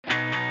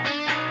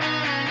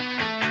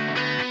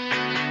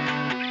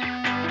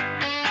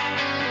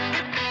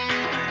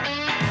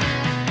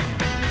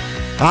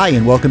Hi,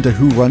 and welcome to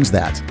Who Runs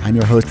That? I'm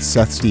your host,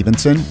 Seth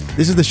Stevenson.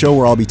 This is the show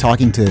where I'll be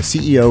talking to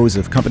CEOs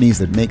of companies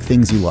that make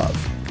things you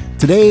love.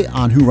 Today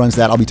on Who Runs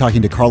That, I'll be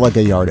talking to Carla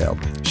Gallardo.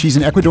 She's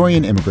an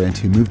Ecuadorian immigrant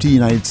who moved to the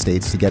United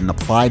States to get an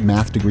applied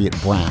math degree at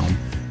Brown,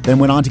 then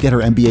went on to get her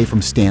MBA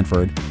from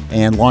Stanford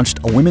and launched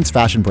a women's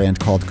fashion brand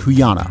called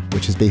Cuyana,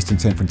 which is based in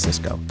San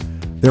Francisco.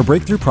 Their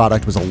breakthrough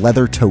product was a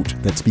leather tote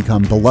that's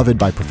become beloved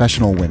by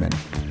professional women.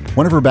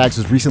 One of her bags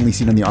was recently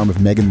seen on the arm of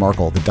Meghan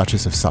Markle, the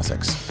Duchess of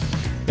Sussex.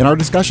 In our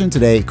discussion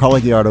today,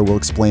 Carla Gallardo will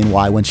explain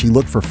why when she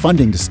looked for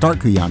funding to start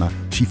Cuyana,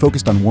 she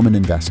focused on women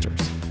investors.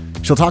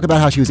 She'll talk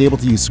about how she was able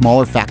to use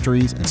smaller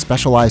factories and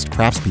specialized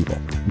craftspeople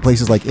in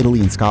places like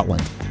Italy and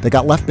Scotland that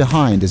got left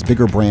behind as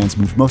bigger brands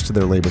moved most of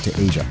their labor to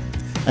Asia.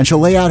 And she'll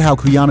lay out how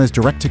Cuyana's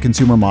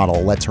direct-to-consumer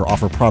model lets her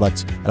offer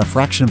products at a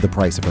fraction of the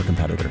price of her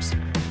competitors.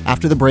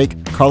 After the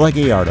break, Carla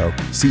Gallardo,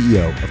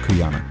 CEO of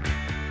Cuyana.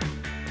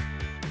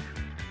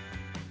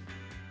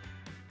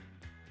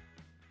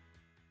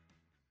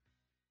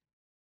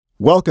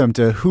 Welcome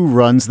to Who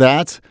Runs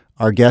That?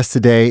 Our guest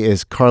today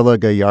is Carla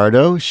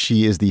Gallardo.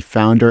 She is the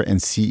founder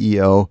and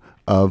CEO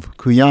of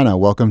Cuyana.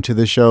 Welcome to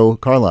the show,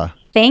 Carla.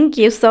 Thank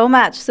you so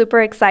much.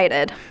 Super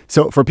excited.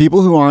 So for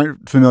people who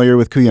aren't familiar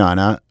with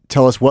Cuyana,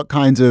 tell us what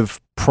kinds of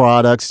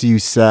products do you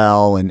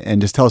sell and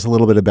just tell us a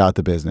little bit about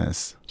the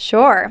business.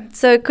 Sure.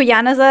 So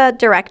Cuyana is a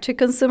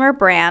direct-to-consumer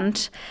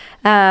brand.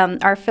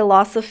 Our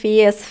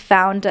philosophy is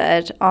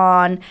founded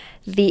on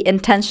the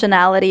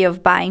intentionality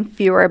of buying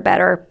fewer,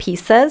 better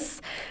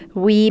pieces.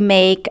 We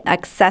make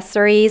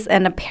accessories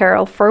and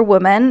apparel for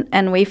women,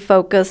 and we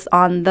focus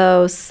on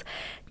those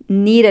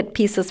needed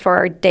pieces for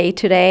our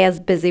day-to-day as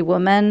busy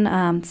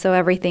women. So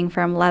everything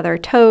from leather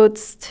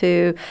totes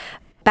to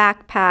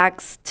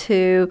backpacks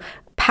to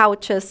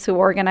pouches to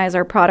organize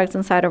our products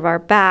inside of our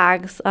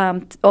bags,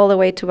 all the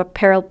way to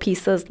apparel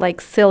pieces like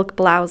silk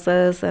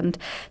blouses and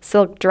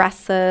silk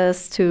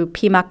dresses to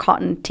Pima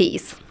cotton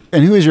tees.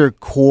 And who is your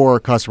core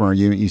customer?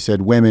 You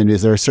said women.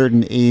 Is there a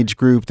certain age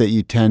group that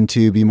you tend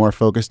to be more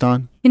focused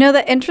on? You know,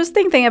 the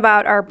interesting thing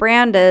about our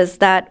brand is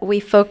that we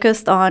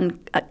focused on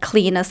a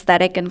clean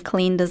aesthetic and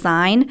clean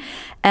design.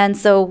 And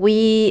so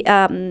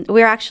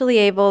we're actually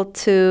able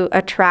to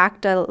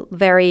attract a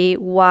very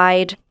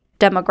wide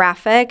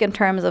demographic in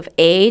terms of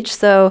age.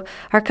 So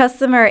our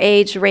customer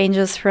age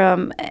ranges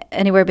from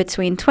anywhere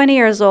between 20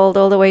 years old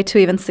all the way to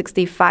even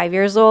 65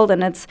 years old.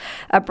 And it's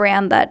a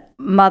brand that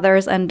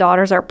mothers and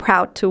daughters are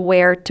proud to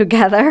wear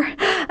together,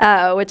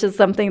 which is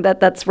something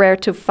that's rare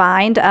to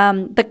find.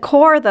 The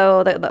core,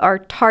 though, our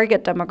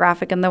target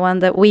demographic and the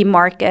one that we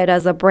market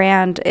as a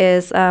brand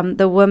is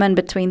the women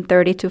between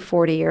 30 to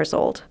 40 years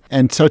old.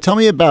 And so tell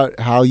me about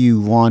how you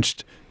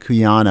launched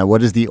Cuyana.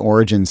 What is the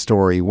origin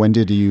story? When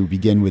did you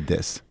begin with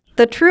this?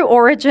 The true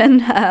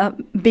origin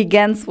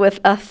begins with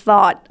a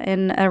thought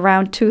in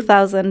around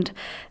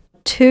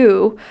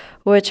 2002,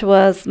 which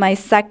was my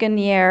second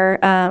year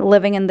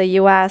living in the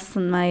U.S.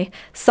 and my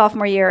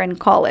sophomore year in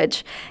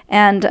college.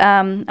 And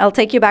I'll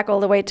take you back all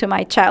the way to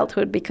my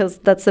childhood because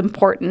that's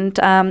important.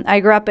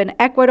 I grew up in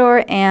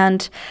Ecuador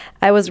and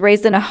I was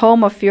raised in a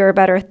home of fewer,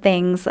 better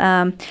things,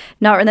 not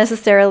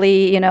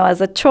necessarily,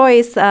 as a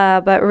choice,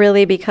 but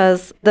really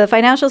because the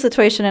financial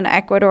situation in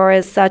Ecuador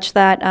is such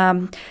that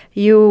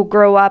you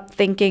grow up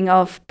thinking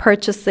of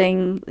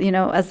purchasing,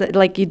 as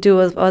like you do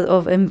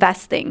of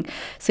investing.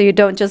 So you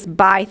don't just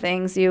buy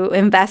things, you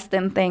invest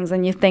in things,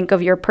 and you think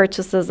of your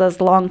purchases as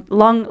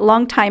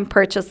long time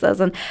purchases.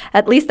 And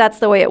at least that's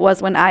the way it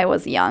was when I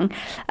was young.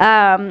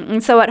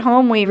 And so at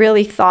home, we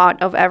really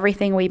thought of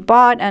everything we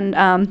bought.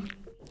 And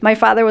my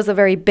father was a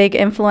very big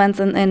influence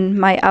in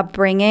my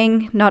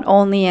upbringing, not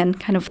only in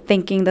kind of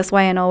thinking this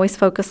way and always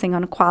focusing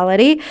on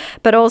quality,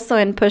 but also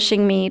in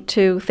pushing me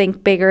to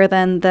think bigger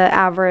than the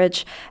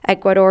average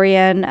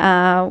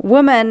Ecuadorian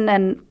woman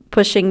and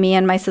pushing me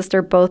and my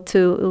sister both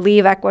to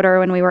leave Ecuador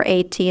when we were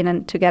 18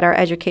 and to get our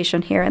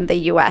education here in the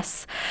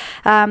U.S.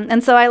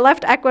 And so I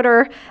left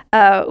Ecuador,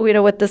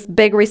 with this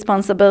big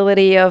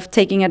responsibility of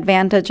taking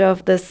advantage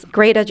of this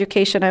great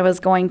education I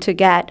was going to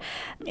get.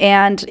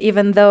 And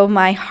even though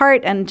my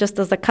heart and just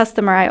as a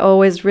customer, I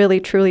always really,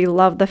 truly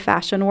loved the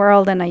fashion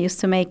world, and I used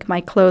to make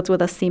my clothes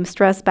with a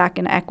seamstress back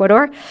in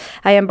Ecuador,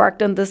 I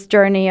embarked on this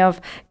journey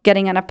of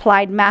getting an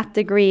applied math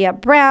degree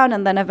at Brown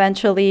and then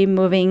eventually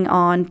moving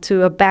on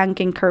to a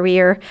banking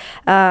career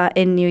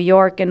in New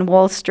York and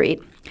Wall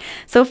Street.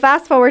 So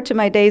fast forward to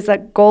my days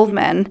at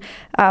Goldman,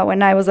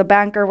 when I was a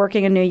banker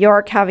working in New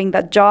York, having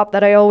that job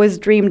that I always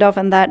dreamed of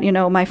and that,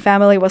 my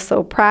family was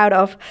so proud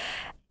of.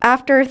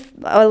 After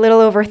a little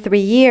over 3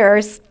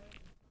 years,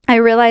 I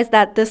realized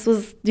that this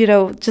was,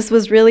 just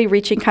was really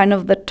reaching kind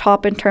of the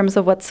top in terms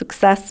of what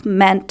success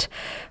meant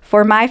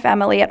for my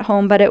family at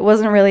home, but it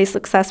wasn't really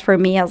success for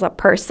me as a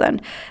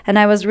person. And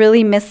I was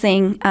really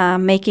missing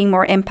making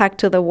more impact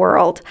to the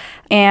world.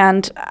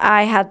 And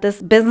I had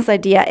this business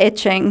idea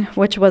itching,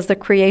 which was the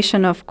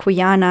creation of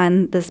Cuyana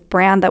and this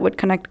brand that would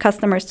connect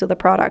customers to the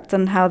products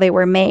and how they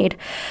were made.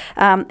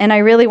 And I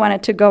really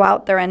wanted to go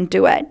out there and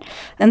do it.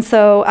 And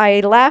so I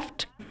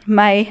left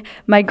my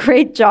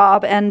great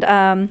job, and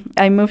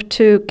I moved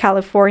to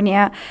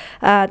California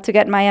to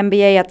get my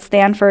MBA at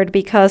Stanford,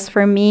 because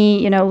for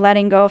me,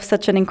 letting go of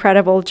such an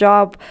incredible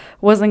job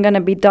wasn't going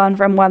to be done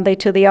from one day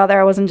to the other.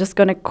 I wasn't just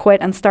going to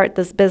quit and start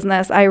this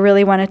business. I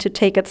really wanted to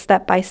take it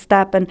step by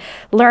step and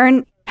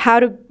learn how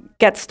to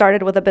get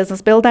started with a business,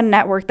 build a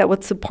network that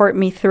would support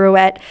me through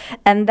it,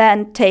 and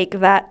then take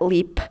that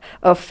leap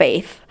of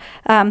faith.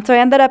 So I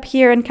ended up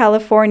here in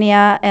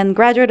California and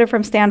graduated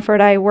from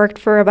Stanford. I worked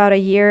for about a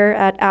year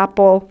at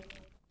Apple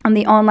on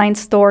the online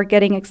store,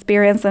 getting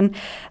experience, and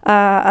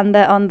on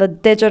the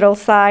digital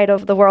side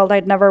of the world.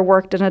 I'd never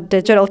worked in a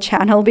digital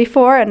channel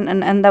before,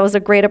 and that was a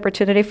great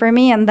opportunity for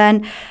me. And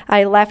then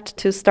I left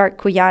to start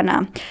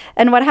Kuyana.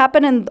 And what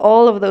happened in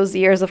all of those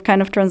years of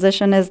kind of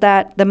transition is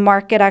that the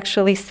market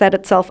actually set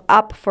itself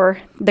up for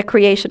the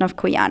creation of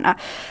Kuyana.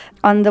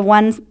 On the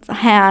one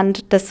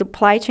hand, the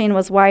supply chain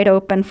was wide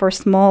open for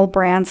small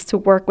brands to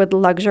work with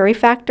luxury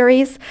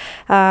factories.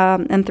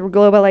 And through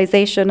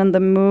globalization and the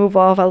move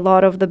of a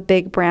lot of the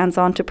big brands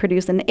on to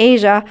produce in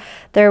Asia,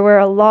 there were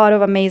a lot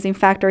of amazing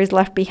factories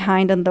left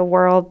behind in the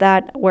world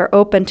that were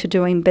open to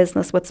doing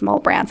business with small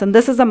brands. And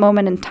this is a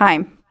moment in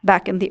time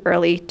back in the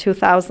early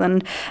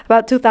 2000s.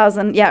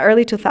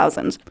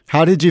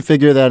 How did you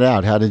figure that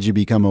out? How did you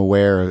become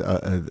aware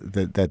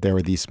that there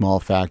were these small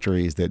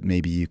factories that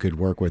maybe you could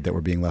work with that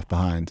were being left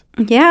behind?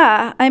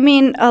 Yeah, I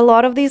mean, a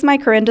lot of these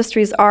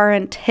micro-industries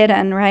aren't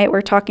hidden, right?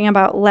 We're talking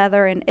about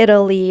leather in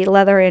Italy,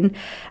 leather in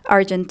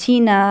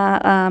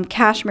Argentina,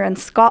 cashmere in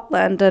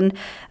Scotland, and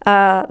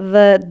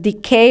the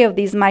decay of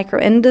these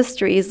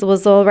micro-industries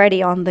was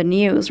already on the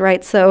news,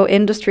 right? So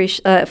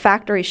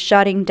factories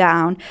shutting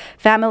down,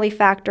 family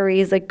factories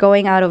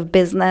going out of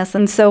business.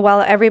 And so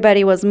while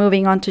everybody was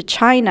moving on to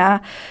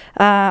China,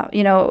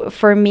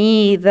 for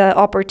me, the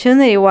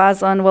opportunity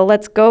was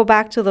let's go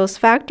back to those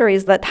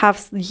factories that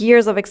have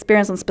years of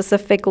experience on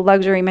specific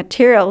luxury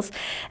materials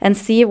and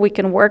see if we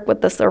can work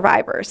with the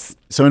survivors.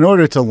 So in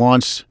order to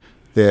launch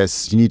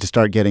this, you need to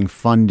start getting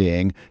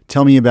funding.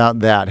 Tell me about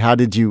that. How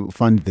did you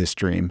fund this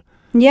dream?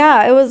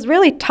 Yeah, it was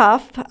really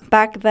tough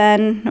back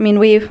then. I mean,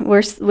 we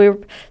were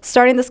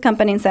starting this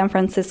company in San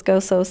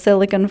Francisco, so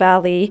Silicon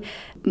Valley.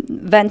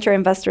 Venture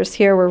investors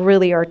here were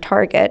really our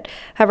target.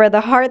 However, the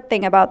hard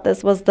thing about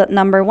this was that,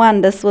 number one,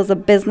 this was a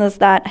business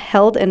that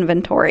held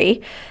inventory,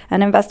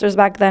 and investors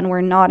back then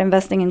were not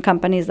investing in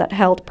companies that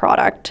held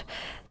product.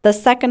 The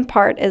second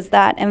part is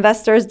that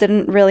investors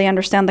didn't really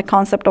understand the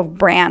concept of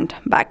brand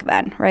back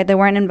then, right? They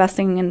weren't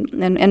investing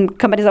in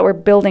companies that were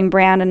building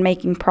brand and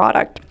making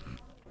product.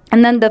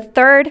 And then the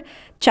third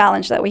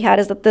challenge that we had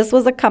is that this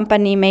was a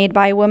company made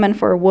by women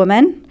for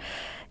women.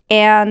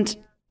 And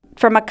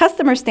from a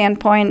customer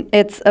standpoint,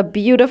 it's a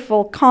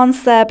beautiful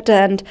concept,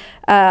 and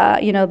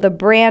the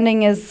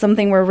branding is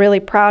something we're really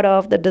proud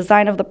of. The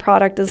design of the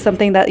product is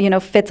something that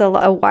fits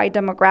a wide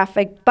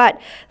demographic. But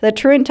the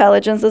true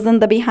intelligence is in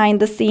the behind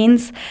the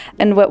scenes.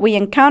 And what we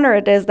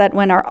encountered is that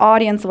when our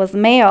audience was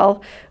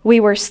male, we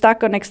were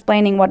stuck on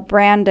explaining what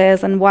brand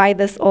is and why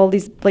all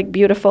these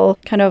beautiful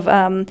kind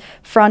of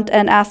front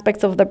end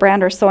aspects of the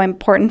brand are so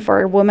important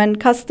for a woman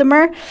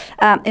customer.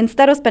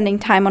 Instead of spending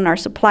time on our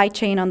supply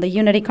chain, on the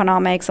unit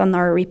economics, on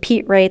our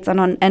repeat rates, and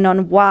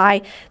on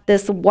why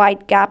this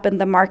wide gap in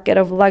the market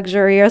of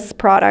luxurious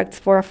products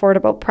for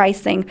affordable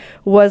pricing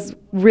was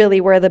really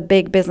where the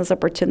big business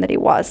opportunity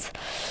was.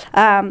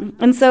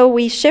 And so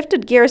we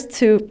shifted gears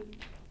to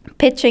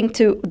pitching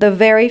to the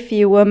very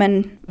few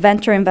women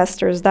venture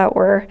investors that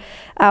were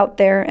out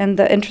there. And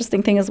the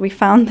interesting thing is we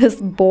found this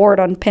board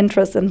on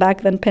Pinterest, and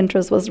back then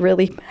Pinterest was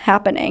really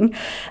happening.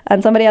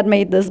 And somebody had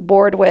made this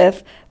board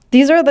with,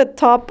 these are the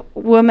top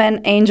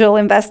women angel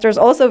investors,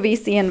 also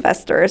VC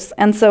investors.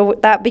 And so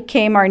that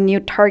became our new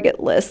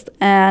target list.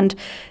 And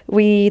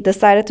we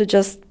decided to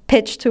just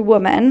pitch to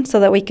women so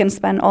that we can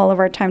spend all of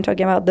our time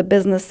talking about the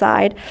business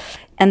side.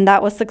 And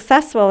that was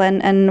successful.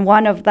 And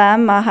one of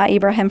them, Maha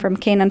Ibrahim from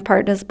Canaan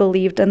Partners,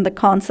 believed in the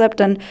concept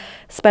and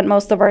spent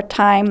most of our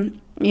time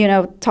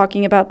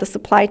talking about the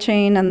supply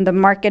chain and the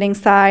marketing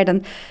side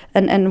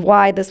and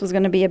why this was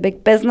going to be a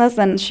big business.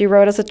 And she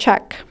wrote us a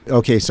check.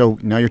 Okay, so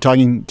now you're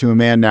talking to a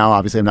man now.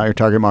 Obviously, I'm not your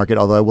target market,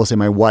 although I will say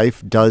my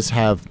wife does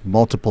have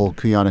multiple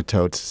Kuyana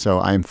totes, so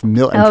I'm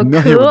familiar with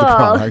the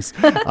products.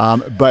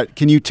 But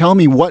can you tell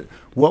me what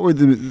were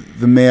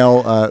the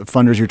male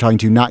funders you're talking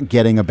to not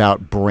getting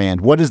about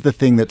brand? What is the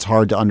thing that's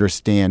hard to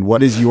understand?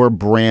 What is your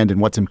brand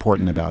and what's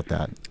important about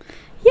that?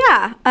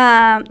 Yeah,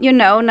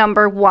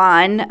 number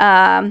one,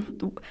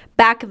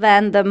 back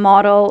then the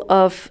model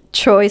of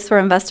choice for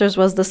investors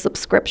was the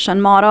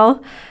subscription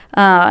model.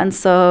 And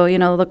so,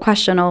 the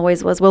question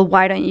always was, well,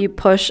 why don't you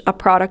push a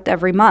product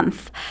every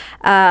month?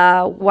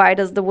 Why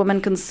does the woman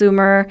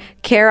consumer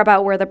care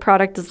about where the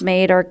product is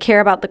made or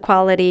care about the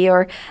quality?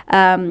 Or,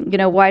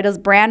 why does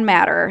brand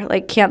matter?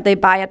 Can't they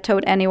buy a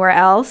tote anywhere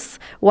else?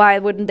 Why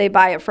wouldn't they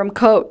buy it from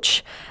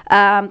Coach?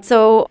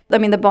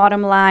 The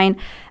bottom line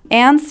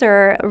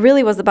answer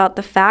really was about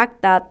the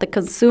fact that the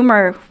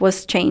consumer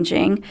was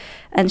changing.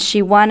 and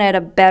she wanted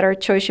a better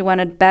choice. She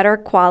wanted better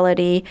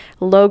quality.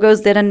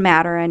 Logos didn't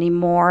matter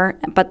anymore,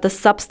 but the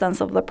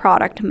substance of the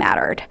product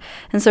mattered.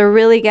 And so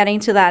really getting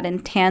to that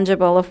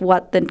intangible of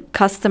what the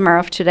customer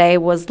of today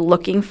was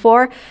looking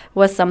for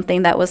was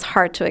something that was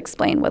hard to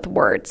explain with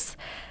words.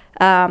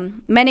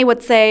 Many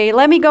would say,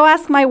 let me go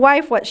ask my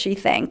wife what she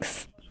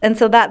thinks. And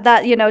so that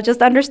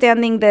just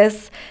understanding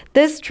this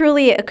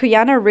truly,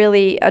 Cuyana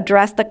really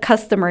addressed the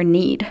customer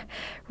need,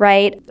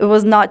 right? It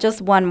was not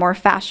just one more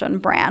fashion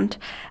brand.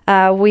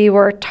 We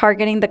were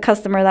targeting the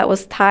customer that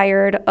was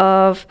tired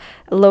of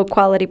low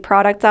quality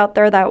products out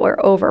there that were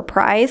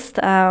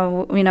overpriced.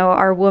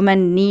 Our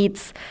woman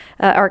needs,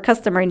 our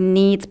customer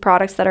needs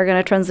products that are going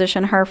to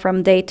transition her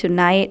from day to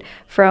night,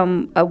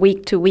 from a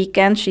week to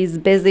weekend. She's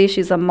busy,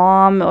 she's a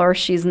mom, or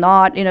she's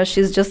not,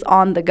 she's just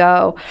on the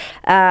go.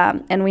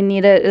 And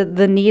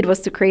the need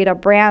was to create a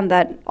brand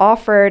that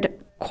offered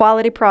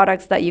quality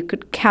products that you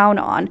could count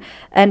on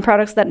and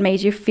products that made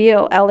you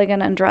feel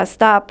elegant and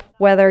dressed up,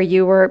 whether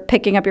you were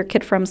picking up your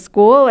kid from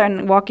school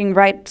and walking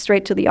right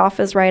straight to the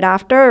office right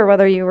after, or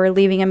whether you were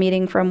leaving a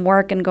meeting from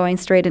work and going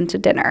straight into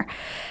dinner.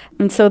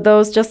 And so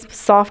those just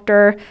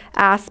softer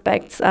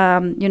aspects,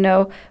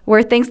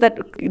 were things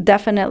that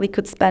definitely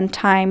could spend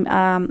time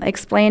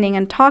explaining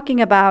and talking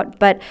about,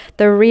 but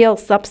the real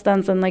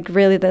substance and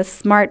really the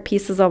smart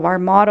pieces of our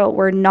model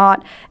were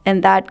not in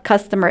that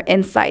customer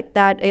insight,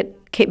 that it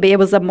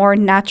was a more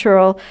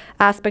natural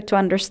aspect to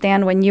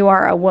understand when you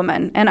are a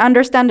woman, and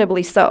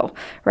understandably so,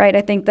 right?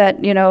 I think that,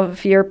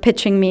 if you're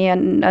pitching me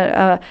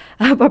a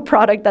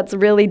product that's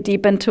really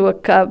deep into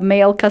a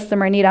male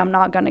customer need, I'm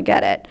not going to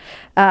get it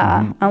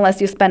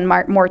unless you spend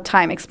more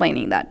time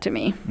explaining that to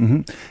me.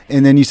 Mm-hmm.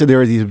 And then you said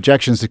there are these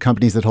objections to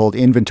companies that hold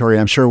inventory.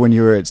 I'm sure when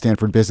you were at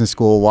Stanford Business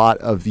School, a lot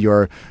of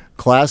your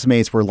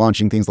classmates were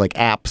launching things like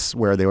apps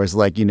where there was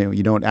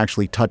you don't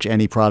actually touch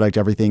any product.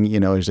 Everything,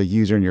 there's a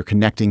user and you're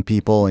connecting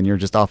people and you're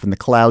just off in the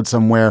cloud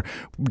somewhere.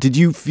 Did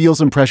you feel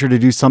some pressure to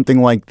do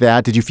something like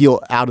that? Did you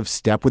feel out of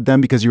step with them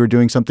because you were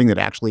doing something that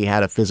actually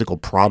had a physical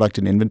product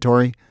and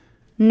inventory?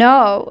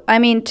 No. I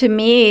mean, to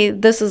me,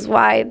 this is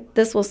why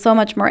this was so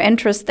much more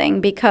interesting,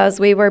 because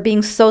we were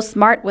being so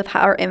smart with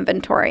our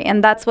inventory.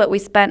 And that's what we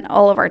spent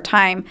all of our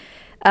time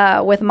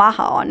with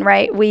Maha on,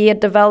 right? We had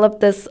developed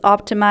this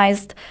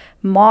optimized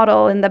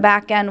model in the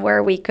back end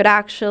where we could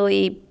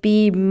actually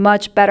be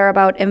much better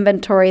about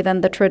inventory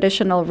than the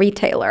traditional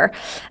retailer.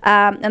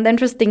 And the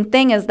interesting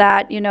thing is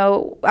that,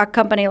 a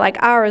company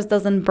like ours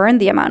doesn't burn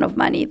the amount of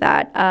money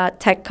that a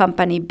tech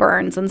company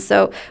burns. And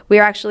so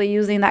we're actually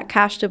using that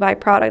cash to buy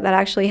product that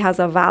actually has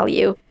a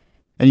value.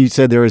 And you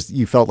said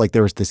you felt like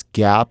there was this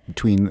gap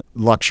between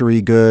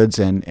luxury goods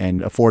and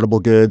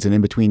affordable goods, and in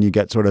between you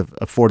get sort of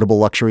affordable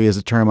luxury is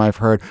a term I've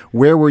heard.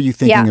 Where were you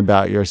thinking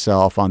about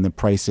yourself on the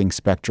pricing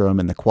spectrum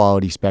and the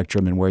quality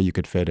spectrum and where you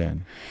could fit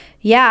in?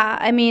 Yeah,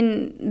 I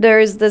mean,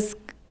 there's this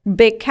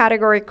big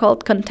category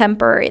called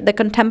the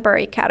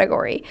contemporary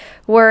category,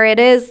 where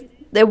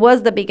it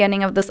was the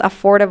beginning of this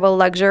affordable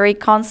luxury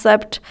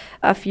concept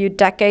a few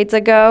decades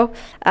ago.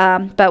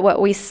 But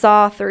what we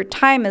saw through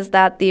time is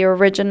that the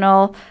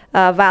original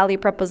value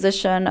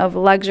proposition of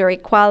luxury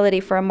quality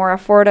for a more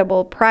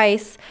affordable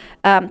price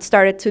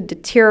started to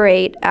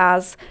deteriorate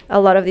as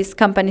a lot of these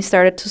companies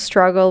started to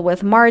struggle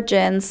with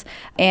margins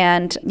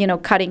and,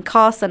 cutting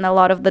costs, and a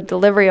lot of the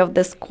delivery of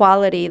this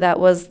quality that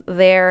was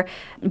there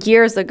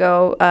years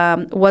ago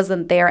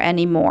wasn't there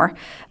anymore.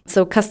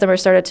 So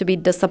customers started to be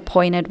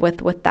disappointed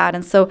with that.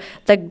 And so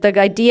the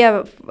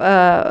idea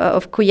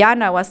of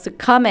Cuyana was to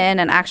come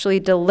in and actually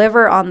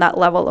deliver on that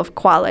level of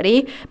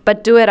quality,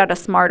 but do it at a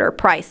smarter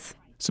price.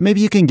 So maybe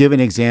you can give an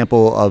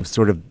example of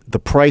sort of the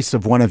price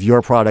of one of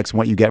your products and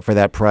what you get for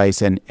that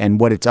price, and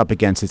what it's up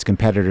against its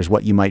competitors,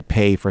 what you might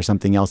pay for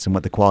something else and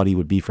what the quality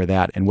would be for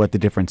that, and what the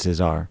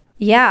differences are.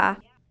 Yeah.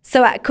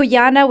 So at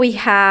Cuyana, we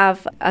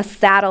have a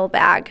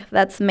saddlebag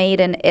that's made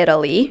in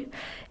Italy,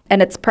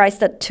 and it's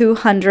priced at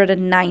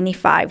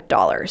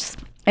 $295.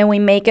 And we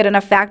make it in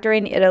a factory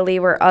in Italy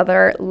where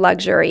other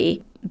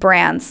luxury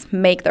brands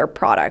make their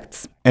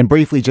products. And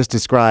briefly just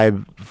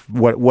describe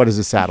what is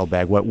a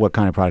saddlebag? What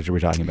kind of product are we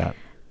talking about?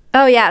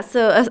 Oh, yeah.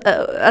 So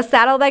a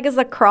saddlebag is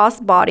a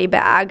crossbody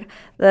bag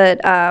that,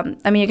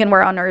 you can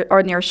wear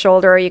on your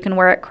shoulder, or you can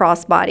wear it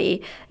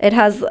crossbody. It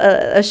has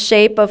a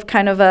shape of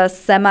kind of a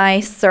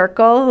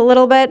semicircle a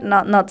little bit,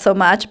 not so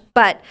much,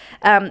 but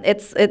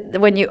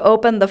when you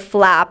open the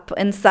flap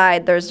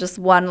inside, there's just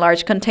one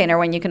large container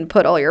when you can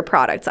put all your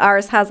products.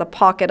 Ours has a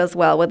pocket as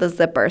well with a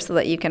zipper so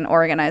that you can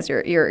organize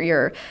your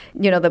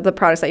the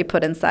products that you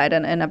put inside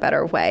in a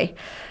better way.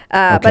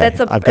 Okay. But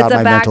it's a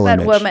bag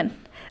that women...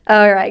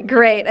 All right,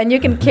 great. And you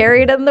can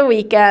carry it in the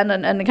weekend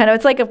and kind of,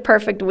 it's like a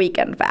perfect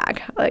weekend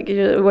bag, like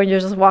when you're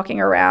just walking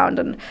around.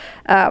 And,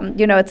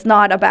 it's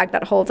not a bag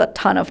that holds a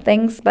ton of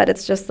things, but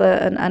it's just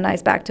a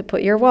nice bag to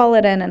put your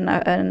wallet in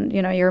and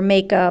your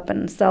makeup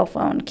and cell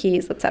phone,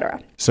 keys,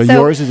 etc. So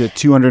yours is at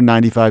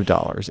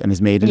 $295 and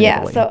is made in Italy.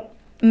 Yeah, so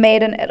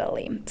made in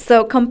Italy.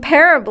 So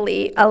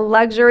comparably, a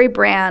luxury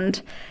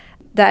brand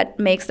that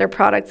makes their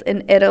products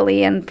in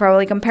Italy and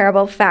probably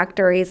comparable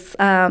factories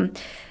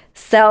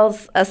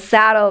sells a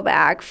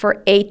saddlebag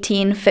for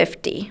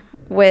 $1,850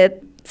 with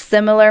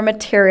similar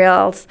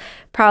materials,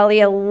 probably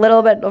a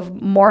little bit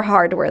of more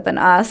hardware than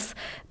us.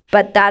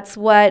 But that's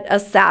what a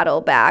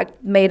saddlebag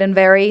made in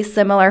very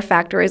similar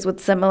factories with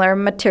similar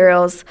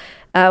materials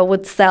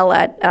would sell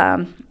at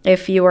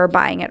if you were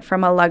buying it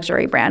from a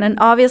luxury brand. And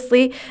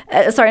obviously,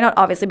 not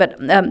obviously, but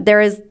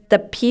there is the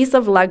piece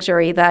of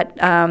luxury that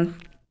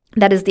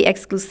that is the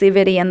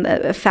exclusivity and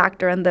the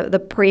factor and the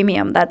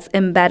premium that's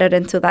embedded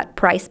into that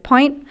price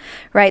point,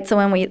 right? So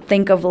when we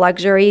think of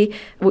luxury,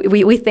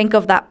 we think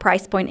of that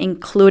price point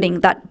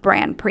including that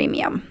brand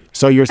premium.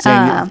 So you're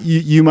saying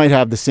you might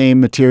have the same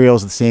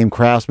materials, the same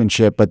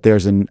craftsmanship, but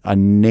there's a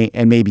name,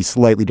 and maybe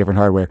slightly different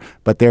hardware,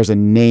 but there's a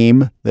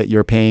name that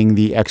you're paying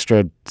the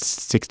extra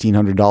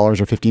 $1,600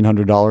 or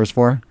 $1,500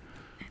 for?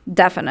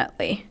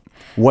 Definitely.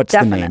 What's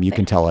the name? You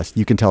can tell us.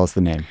 You can tell us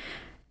the name.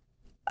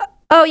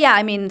 Oh, yeah.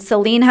 I mean,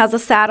 Celine has a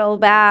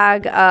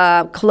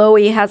saddlebag.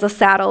 Chloe has a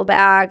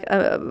saddlebag.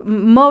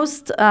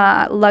 Most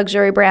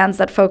luxury brands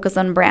that focus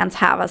on brands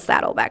have a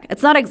saddlebag.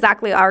 It's not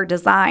exactly our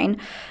design,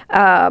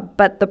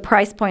 but the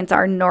price points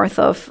are north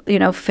of,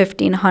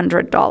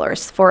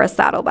 $1,500 for a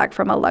saddlebag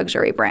from a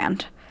luxury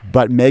brand.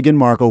 But Meghan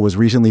Markle was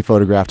recently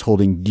photographed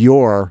holding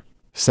your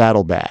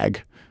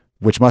saddlebag,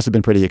 which must have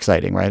been pretty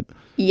exciting, right?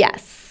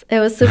 Yes. It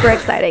was super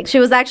exciting. She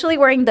was actually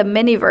wearing the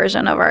mini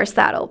version of our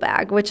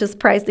saddlebag, which is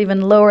priced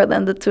even lower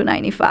than the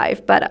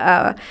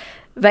 $295.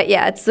 But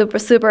yeah, it's super,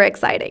 super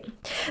exciting.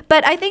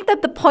 But I think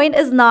that the point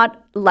is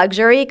not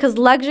luxury, because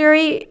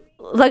luxury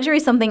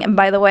is something, and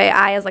by the way,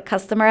 I as a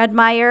customer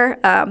admire.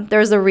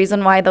 There's a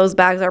reason why those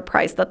bags are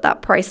priced at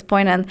that price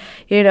point. And,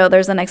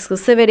 there's an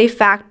exclusivity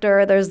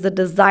factor. There's the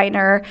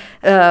designer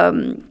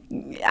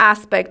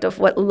aspect of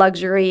what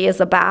luxury is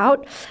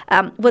about.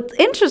 What's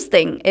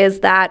interesting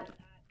is that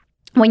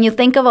when you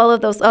think of all of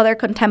those other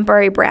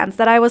contemporary brands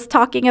that I was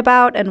talking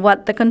about and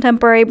what the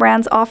contemporary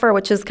brands offer,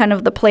 which is kind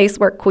of the place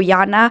where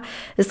Cuyana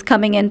is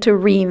coming in to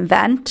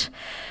reinvent,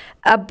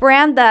 a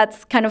brand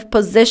that's kind of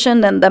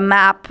positioned in the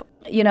map,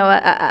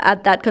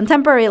 at that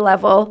contemporary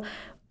level,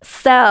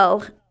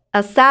 sell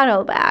a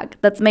saddlebag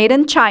that's made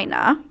in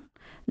China,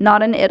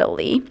 not in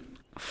Italy,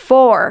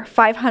 for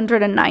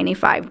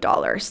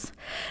 $595.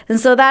 And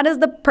so that is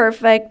the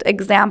perfect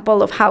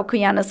example of how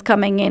Cuyana is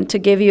coming in to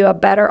give you a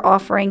better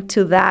offering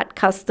to that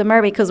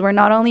customer, because we're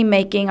not only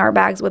making our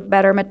bags with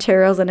better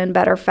materials and in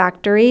better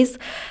factories.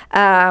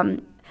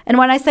 And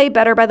when I say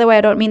better, by the way,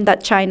 I don't mean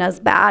that China's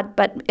bad,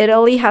 but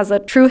Italy has a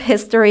true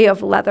history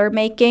of leather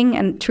making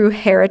and true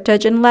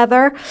heritage in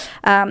leather.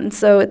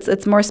 So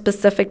it's more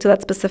specific to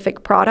that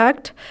specific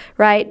product,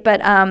 right? But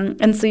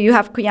and so you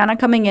have Cuyana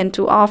coming in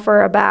to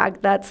offer a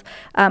bag that's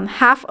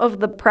half of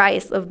the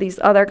price of these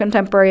other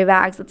contemporary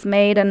bags. It's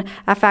made in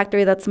a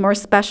factory that's more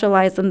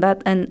specialized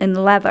in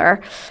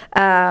leather.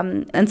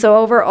 And so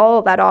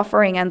overall, that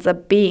offering ends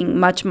up being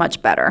much,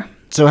 much better.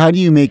 So how do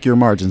you make your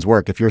margins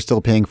work if you're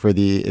still paying for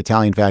the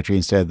Italian factory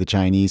instead of the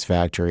Chinese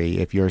factory?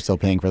 If you're still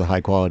paying for the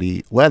high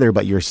quality leather,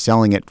 but you're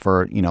selling it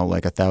for,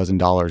 like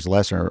 $1,000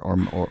 less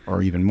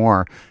or even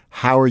more,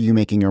 how are you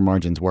making your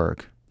margins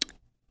work?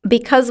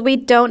 Because we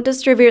don't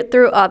distribute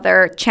through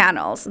other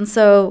channels. And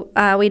so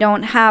we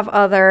don't have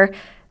other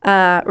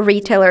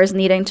retailers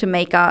needing to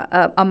make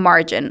a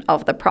margin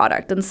of the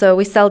product. And so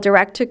we sell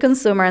direct to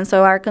consumer, and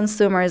so our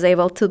consumer is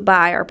able to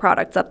buy our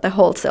products at the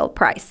wholesale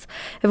price.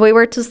 If we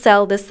were to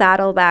sell this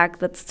saddlebag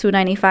that's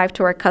 $295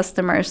 to our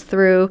customers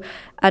through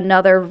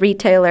another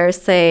retailer,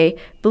 say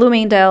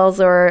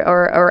Bloomingdale's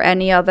or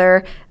any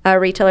other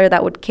retailer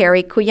that would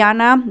carry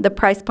Cuyana, the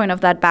price point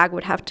of that bag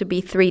would have to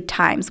be 3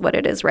 times what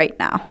it is right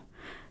now.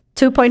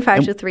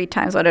 2.5 to 3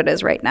 times what it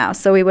is right now.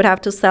 So we would have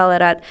to sell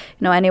it at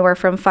anywhere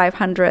from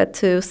 $500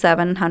 to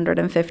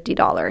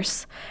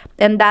 $750.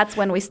 And that's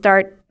when we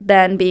start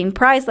then being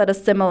priced at a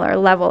similar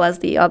level as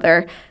the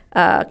other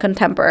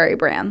contemporary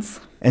brands.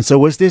 And so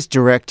was this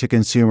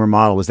direct-to-consumer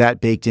model, was that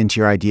baked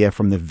into your idea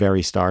from the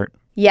very start?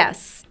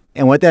 Yes.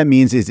 And what that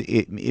means is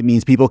it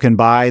means people can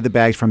buy the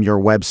bags from your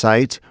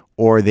website,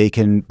 or they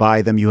can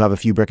buy them. You have a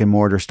few brick and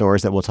mortar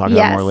stores that we'll talk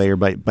about more later,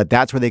 but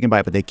that's where they can buy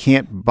it. But they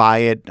can't buy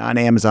it on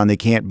Amazon. They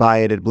can't buy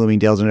it at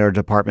Bloomingdale's or a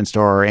department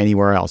store or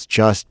anywhere else,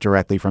 just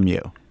directly from you.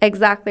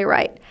 Exactly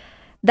right.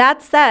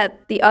 That said,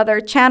 the other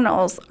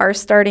channels are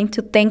starting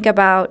to think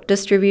about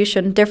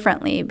distribution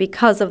differently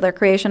because of the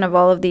creation of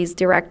all of these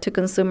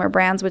direct-to-consumer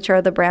brands, which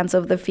are the brands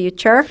of the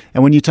future.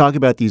 And when you talk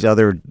about these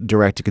other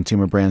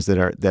direct-to-consumer brands that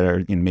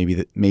are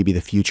maybe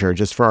the future,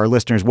 just for our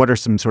listeners, what are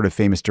some sort of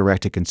famous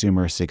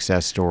direct-to-consumer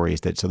success stories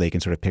so they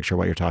can sort of picture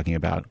what you're talking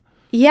about?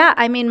 Yeah,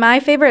 I mean, my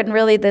favorite and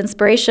really the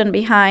inspiration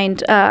behind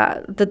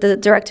the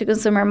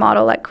direct-to-consumer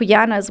model at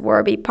Cuyana is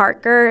Warby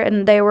Parker,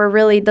 and they were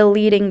really the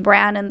leading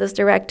brand in this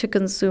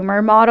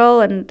direct-to-consumer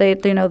model, and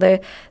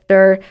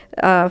they're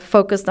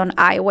focused on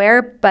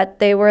eyewear, but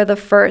they were the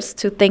first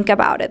to think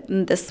about it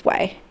in this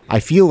way. I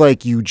feel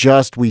like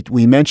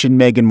we mentioned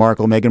Meghan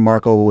Markle. Meghan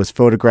Markle was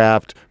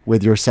photographed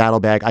with your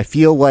saddlebag. I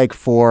feel like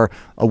for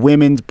a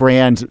women's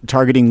brand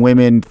targeting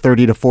women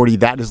 30 to 40,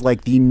 that is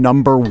like the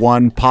number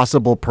one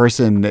possible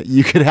person that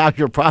you could have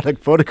your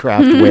product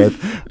photographed with.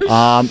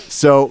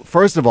 So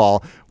first of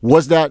all,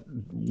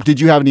 did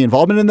you have any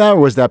involvement in that,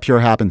 or was that pure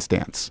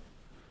happenstance?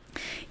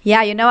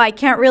 Yeah, I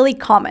can't really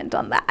comment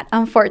on that,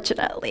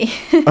 unfortunately.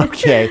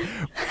 Okay,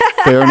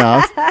 fair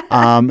enough.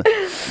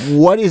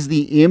 What is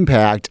the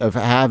impact of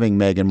having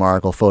Meghan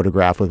Markle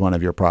photographed with one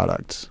of your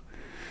products?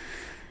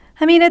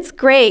 I mean, it's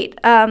great.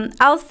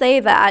 I'll say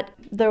that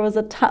there was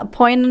a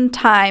point in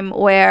time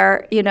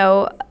where,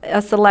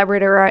 a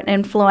celebrity or an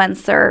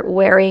influencer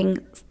wearing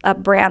a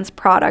brand's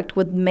product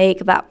would make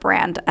that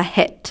brand a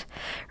hit,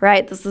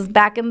 right? This is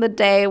back in the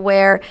day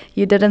where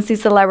you didn't see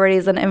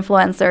celebrities and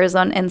influencers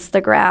on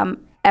Instagram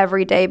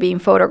every day being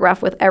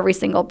photographed with every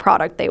single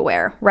product they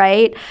wear,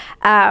 right?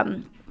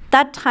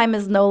 That time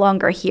is no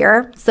longer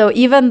here. So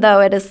even though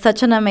it is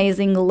such an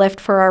amazing lift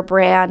for our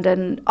brand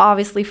and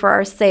obviously for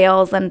our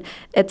sales, and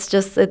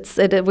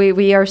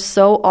we are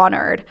so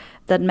honored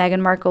that Meghan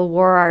Markle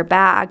wore our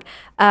bag.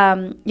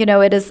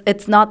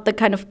 It's not the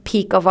kind of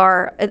peak of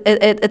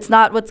it's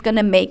not what's going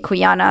to make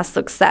Kuyana a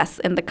success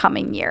in the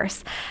coming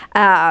years.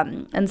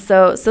 And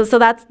so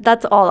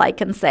that's all I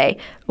can say.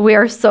 We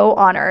are so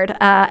honored,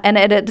 and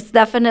it's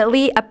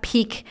definitely a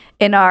peak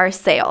in our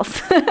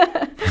sales.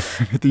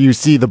 You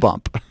see the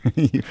bump.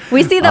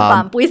 We see the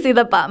bump. We see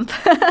the bump.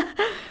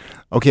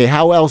 Okay,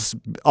 how else,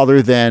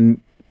 other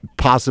than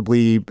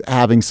possibly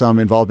having some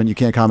involvement you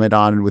can't comment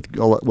on with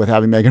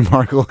having Meghan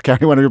Markle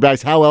carry one of your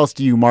bags, how else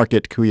do you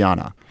market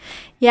Kuyana?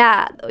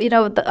 Yeah,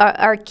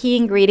 our key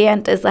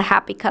ingredient is a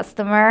happy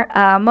customer.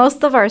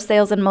 Most of our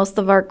sales and most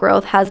of our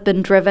growth has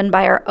been driven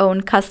by our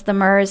own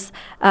customers,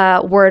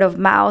 word of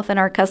mouth, and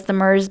our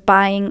customers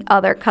buying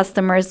other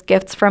customers'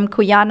 gifts from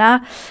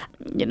Kuyana.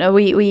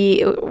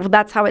 We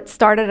that's how it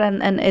started,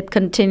 and it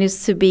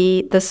continues to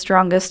be the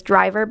strongest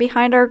driver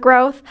behind our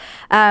growth.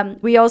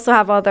 We also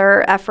have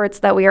other efforts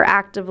that we are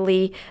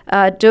actively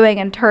doing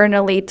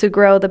internally to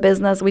grow the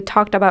business. We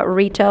talked about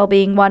retail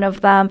being one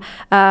of them.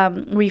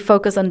 We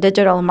focus on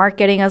digital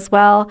marketing as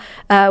well.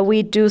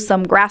 We do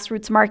some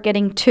grassroots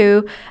marketing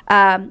too.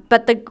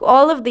 But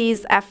all of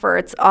these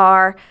efforts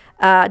are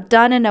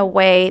done in a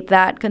way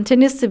that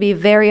continues to be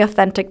very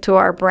authentic to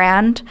our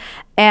brand.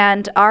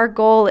 And our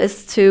goal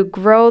is to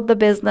grow the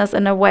business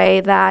in a way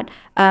that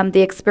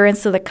the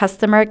experience to the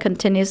customer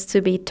continues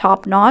to be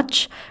top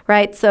notch,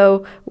 right?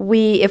 So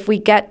if we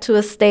get to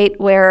a state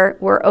where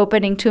we're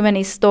opening too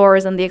many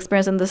stores and the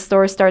experience in the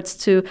store starts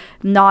to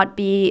not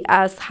be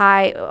as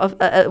high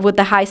with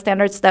the high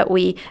standards that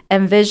we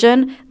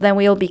envision, then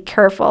we'll be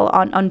careful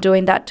on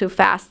doing that too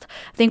fast.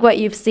 I think what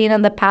you've seen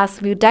in the past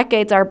few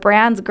decades, our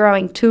brands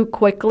growing too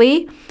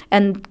quickly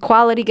and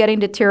quality getting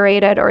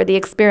deteriorated, or the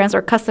experience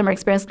or customer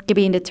experience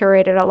being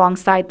deteriorated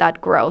alongside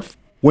that growth.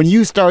 When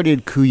you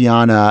started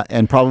Kuyana,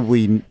 and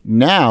probably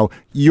now,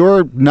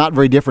 you're not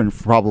very different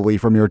probably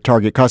from your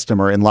target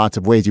customer in lots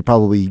of ways. You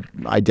probably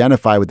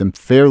identify with them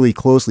fairly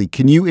closely.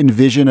 Can you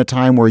envision a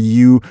time where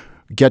you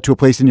get to a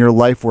place in your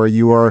life where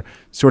you are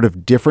sort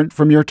of different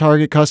from your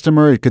target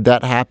customer? Could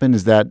that happen?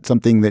 Is that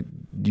something that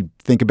you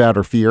think about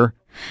or fear?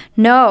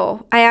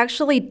 No, I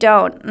actually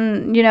don't.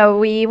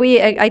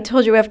 I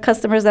told you we have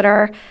customers that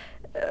are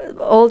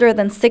older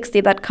than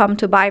 60 that come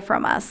to buy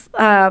from us.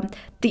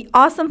 The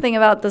awesome thing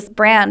about this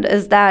brand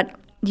is that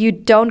you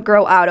don't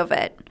grow out of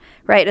it,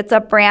 right? It's a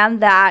brand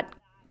that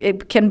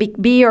it can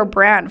be your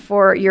brand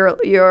for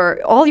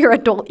all your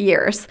adult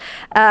years.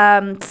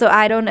 So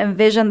I don't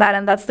envision that,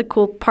 and that's the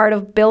cool part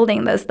of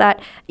building this,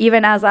 that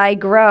even as I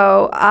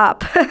grow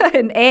up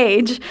in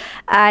age,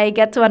 I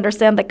get to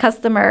understand the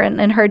customer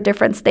and her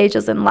different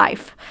stages in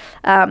life,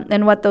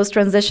 and what those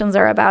transitions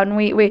are about. And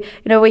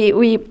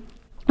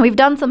we've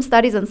done some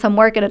studies and some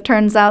work, and it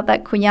turns out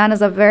that Kuyana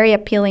is a very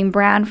appealing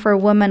brand for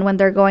women when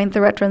they're going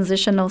through a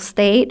transitional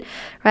state,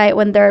 right?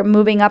 When they're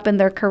moving up in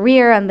their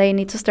career and they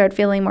need to start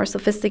feeling more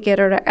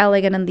sophisticated or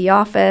elegant in the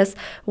office,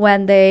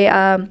 when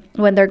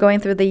they're going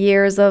through the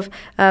years of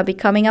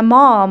becoming a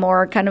mom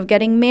or kind of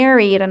getting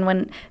married, and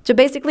when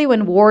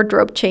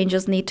wardrobe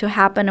changes need to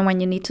happen, and when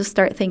you need to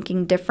start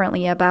thinking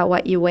differently about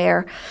what you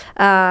wear.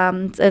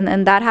 And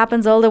that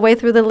happens all the way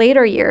through the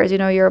later years.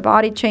 Your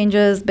body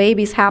changes,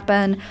 babies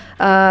happen,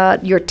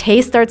 your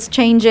taste starts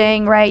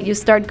changing, right? You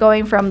start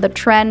going from the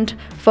trend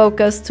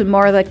focus to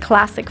more the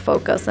classic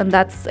focus, and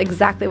that's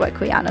exactly what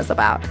Kuyana is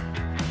about.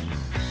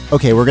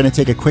 Okay, we're going to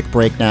take a quick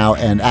break now,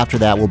 and after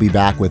that, we'll be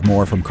back with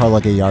more from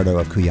Carla Gallardo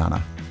of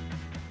Kuyana.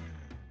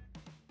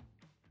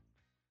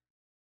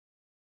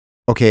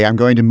 Okay, I'm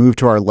going to move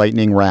to our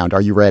lightning round.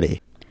 Are you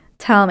ready?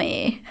 Tell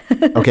me.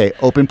 Okay,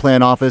 open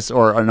plan office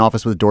or an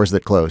office with doors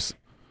that close?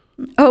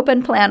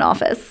 Open plan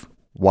office.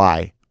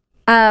 Why?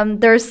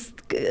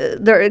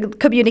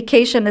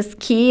 Communication is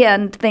key,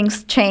 and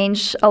things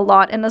change a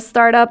lot in a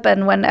startup,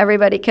 and when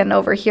everybody can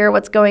overhear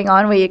what's going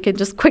on, we can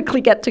just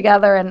quickly get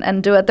together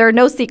and do it. There are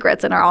no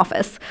secrets in our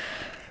office.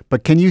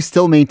 But can you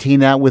still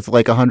maintain that with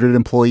like 100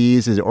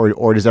 employees,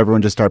 or does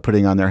everyone just start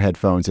putting on their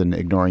headphones and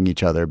ignoring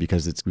each other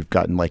because we've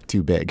gotten like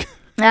too big?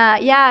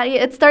 Yeah,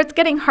 it starts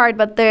getting hard,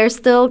 but there's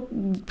still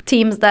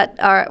teams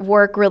that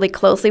work really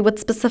closely with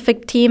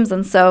specific teams,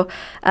 and so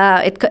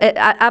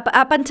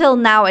up until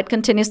now, it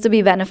continues to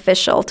be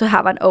beneficial to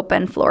have an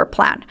open floor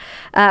plan.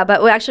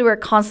 But we're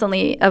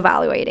constantly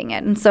evaluating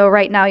it, and so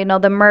right now,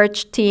 the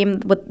merch team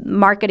with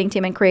marketing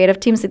team and creative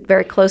teams sit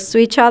very close to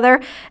each other,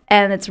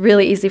 and it's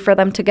really easy for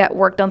them to get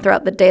work done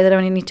throughout the day. They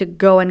don't even need to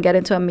go and get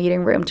into a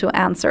meeting room to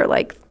answer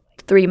like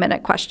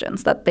 3-minute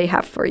questions that they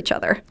have for each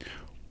other.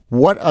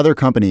 What other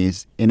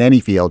companies in any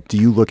field do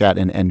you look at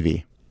and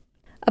envy?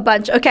 A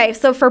bunch. Okay,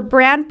 so for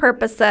brand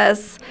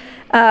purposes,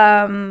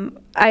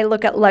 I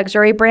look at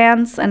luxury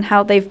brands and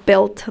how they've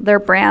built their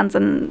brands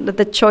and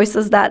the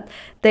choices that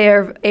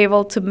they're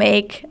able to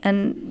make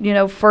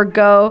and,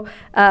 forego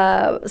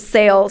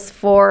sales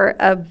for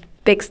a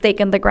big stake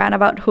in the ground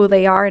about who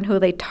they are and who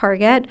they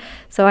target.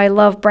 So I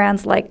love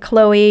brands like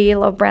Chloe,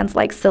 love brands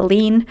like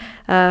Celine,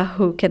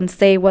 who can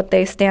say what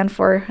they stand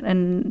for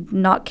and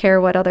not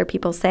care what other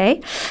people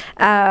say.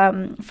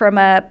 From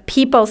a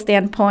people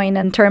standpoint,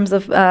 in terms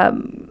of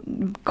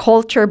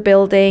culture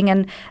building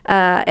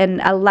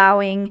and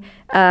allowing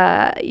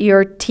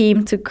your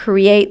team to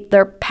create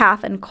their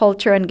path and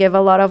culture and give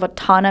a lot of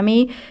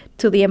autonomy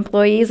to the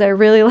employees. I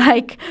really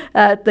like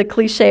the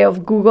cliche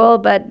of Google,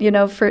 but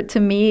to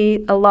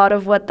me, a lot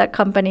of what that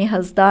company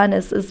has done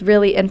is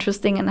really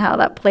interesting and how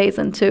that plays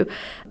into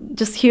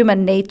just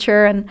human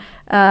nature,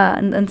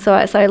 and so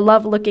I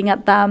love looking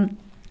at them.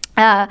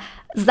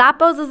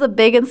 Zappos is a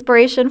big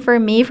inspiration for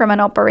me from an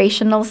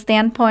operational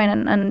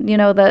standpoint and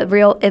the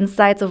real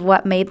insights of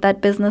what made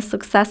that business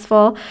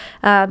successful.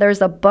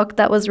 There's a book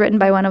that was written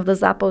by one of the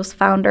Zappos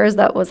founders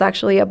that was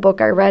actually a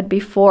book I read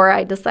before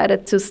I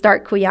decided to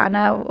start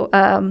Kuyana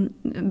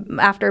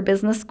after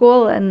business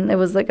school, and it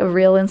was like a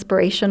real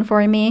inspiration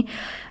for me.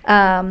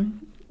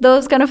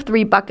 Those kind of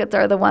 3 buckets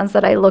are the ones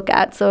that I look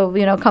at. So,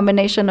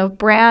 combination of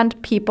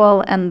brand,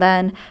 people, and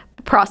then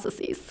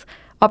processes,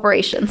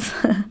 operations.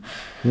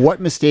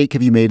 What mistake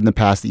have you made in the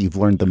past that you've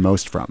learned the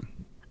most from?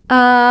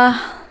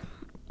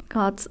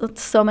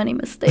 It's so many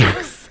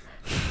mistakes.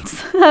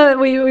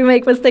 we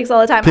make mistakes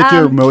all the time. Pick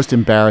your most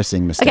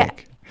embarrassing mistake.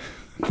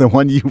 Okay. The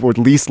one you would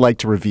least like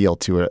to reveal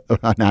to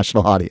a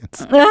national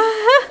audience.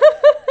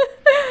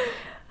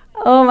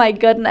 Oh my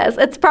goodness.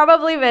 It's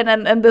probably been,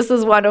 and this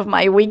is one of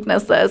my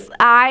weaknesses,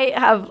 I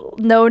have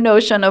no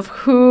notion of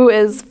who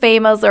is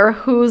famous or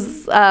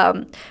who's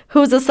a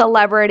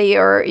celebrity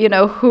or,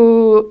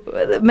 who,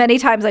 many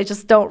times I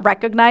just don't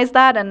recognize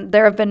that. And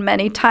there have been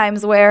many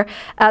times where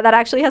that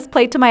actually has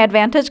played to my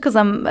advantage because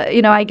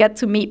I get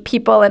to meet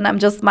people and I'm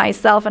just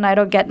myself and I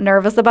don't get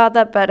nervous about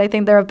that. But I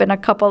think there have been a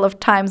couple of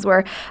times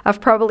where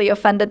I've probably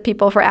offended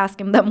people for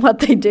asking them what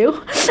they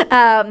do.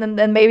 And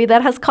then maybe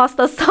that has cost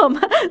us some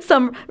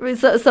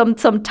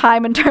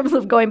time in terms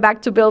of going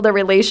back to build the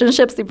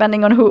relationships,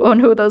 depending on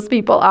who those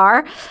people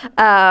are.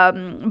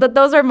 But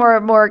those are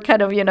more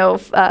kind of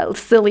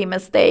silly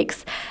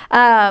mistakes.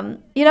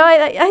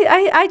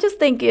 I just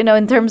think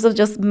in terms of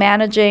just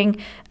managing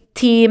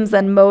teams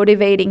and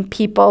motivating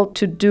people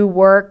to do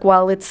work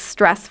while it's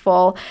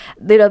stressful.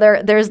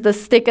 There's the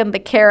stick and the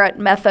carrot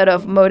method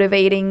of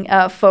motivating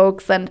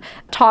folks and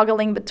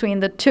toggling between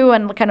the two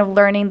and kind of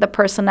learning the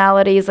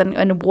personalities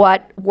and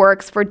what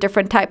works for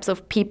different types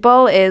of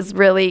people is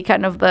really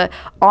kind of the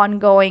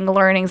ongoing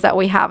learnings that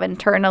we have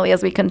internally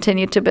as we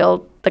continue to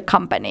build the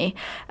company.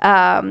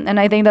 And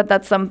I think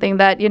that's something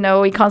that,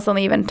 we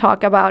constantly even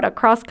talk about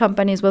across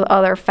companies with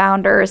other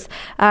founders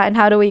and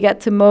how do we get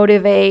to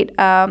motivate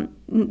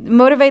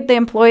the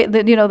employee,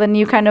 the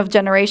new kind of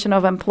generation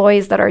of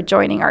employees that are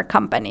joining our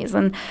companies,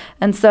 and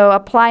so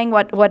applying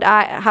the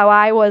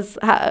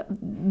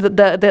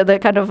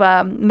kind of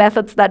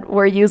methods that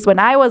were used when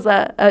I was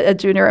a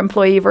junior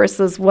employee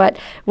versus what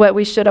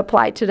we should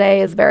apply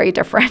today is very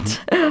different.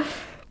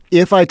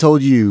 If I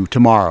told you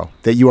tomorrow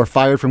that you are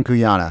fired from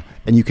Kuyana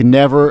and you can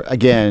never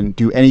again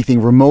do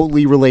anything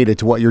remotely related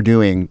to what you're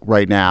doing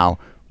right now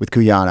with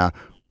Kuyana,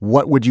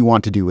 what would you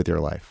want to do with your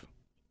life?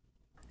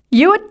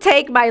 You would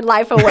take my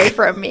life away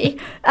from me.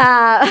 But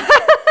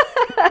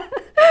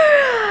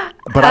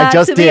I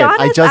just did.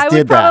 Honest, I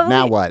did that.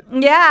 Now what?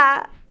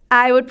 Yeah.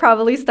 I would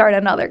probably start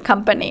another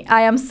company. I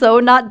am so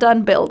not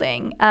done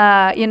building.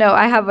 I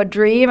have a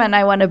dream and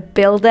I want to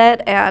build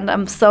it and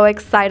I'm so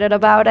excited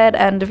about it.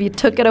 And if you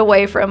took it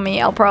away from me,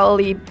 I'll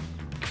probably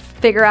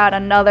figure out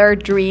another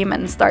dream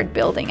and start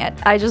building it.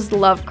 I just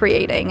love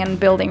creating and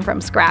building from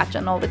scratch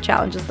and all the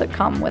challenges that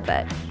come with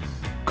it.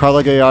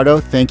 Carla Gallardo,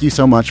 thank you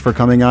so much for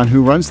coming on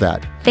Who Runs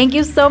That? Thank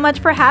you so much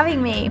for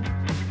having me.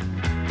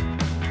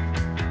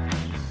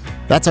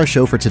 That's our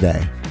show for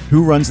today.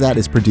 Who Runs That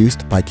is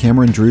produced by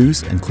Cameron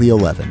Drews and Cleo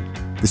Levin.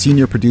 The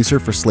senior producer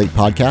for Slate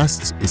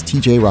Podcasts is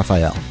TJ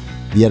Raphael.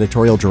 The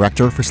editorial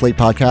director for Slate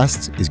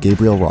Podcasts is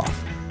Gabriel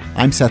Roth.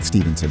 I'm Seth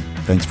Stevenson.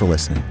 Thanks for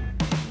listening.